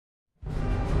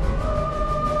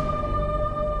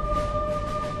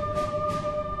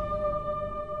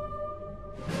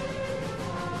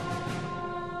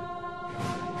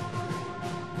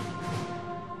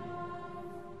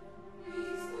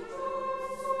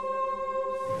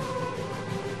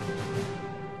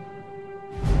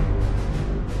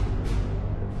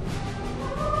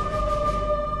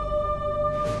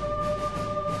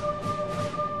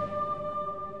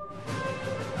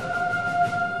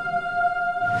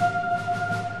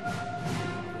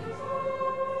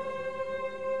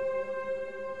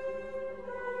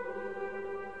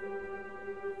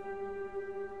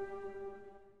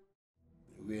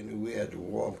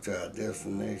walked to our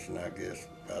destination, I guess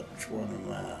about 20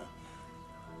 miles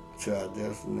to our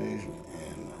destination,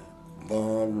 and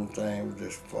bombs and things were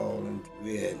just falling.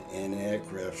 We had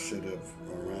anti-aircraft set up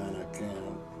around our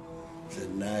camp. At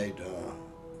night,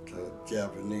 the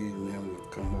Japanese and them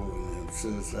would come over in them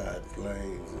suicide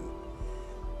planes,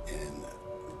 and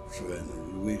so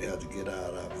we'd have to get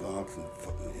out our bunks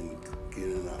and get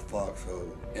in our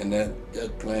foxhole. And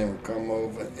that plane would come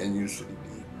over, and you see,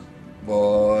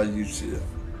 boy, you see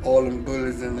all them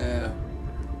bullets in there.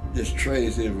 This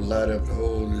trace, it would light up the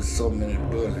hole. There's so many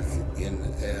bullets in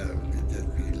the air. It just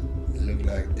look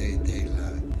like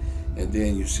daylight. And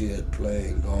then you see that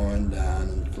plane going down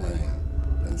in the plane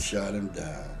and shot him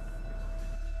down.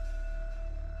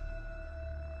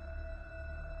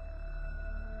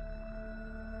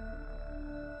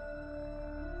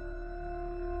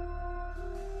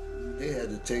 They had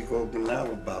to take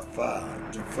Okinawa by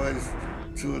fire. The first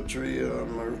 2 or 3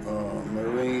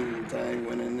 Marine things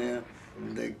went in there.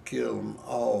 They killed them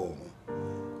all.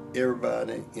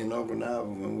 Everybody in Okinawa,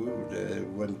 when we were there,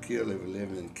 wasn't killed. They were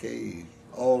living in caves.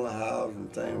 All the houses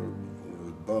and things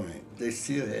was burnt. They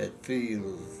still had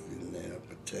fields in there,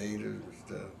 potatoes and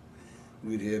stuff.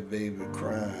 We'd hear babies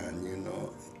crying, you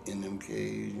know, in them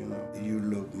caves, you know. You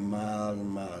look miles and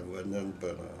miles, wasn't nothing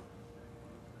but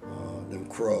them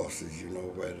crosses, you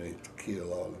know, where they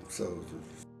kill all them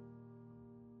soldiers.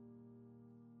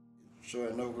 So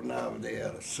in Okinawa, they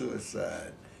had a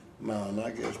suicide mountain, I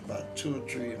guess about 200 or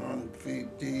 300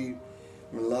 feet deep.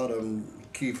 A lot of them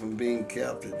keep from being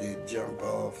captured, they jump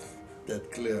off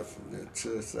that cliff, that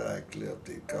suicide cliff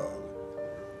they call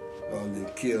it. Or they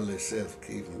kill themselves,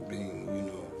 keep from being, you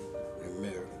know, the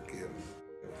American killer.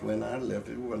 When I left,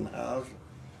 it wasn't a house,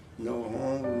 no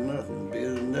home, nothing,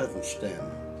 building, nothing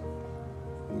standing.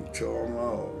 We tore them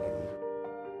all.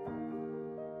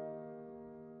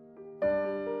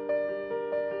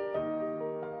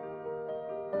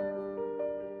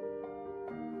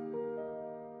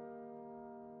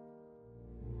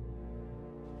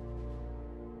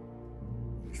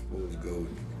 We were supposed to go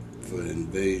for the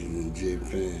invasion in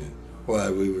Japan.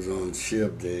 While we was on the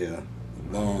ship there,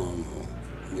 bomb,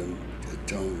 the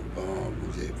atomic bomb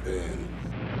in Japan.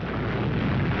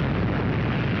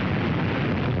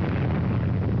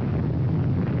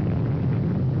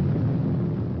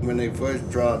 When they first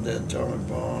dropped that atomic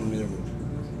bomb,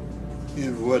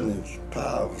 it wasn't as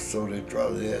powerful, so they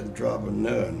had to drop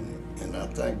another. And I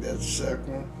think that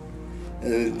second one,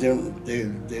 and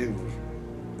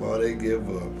they give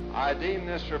up. I deem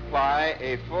this reply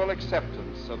a full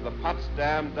acceptance of the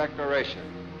Potsdam Declaration,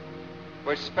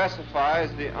 which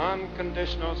specifies the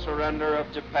unconditional surrender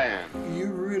of Japan.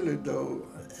 You really, though,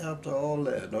 after all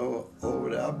that, over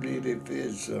there, I believe they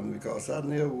fed something, because I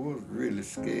never was really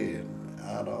scared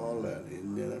out of all that.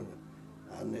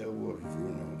 I never was, you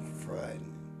know, frightened.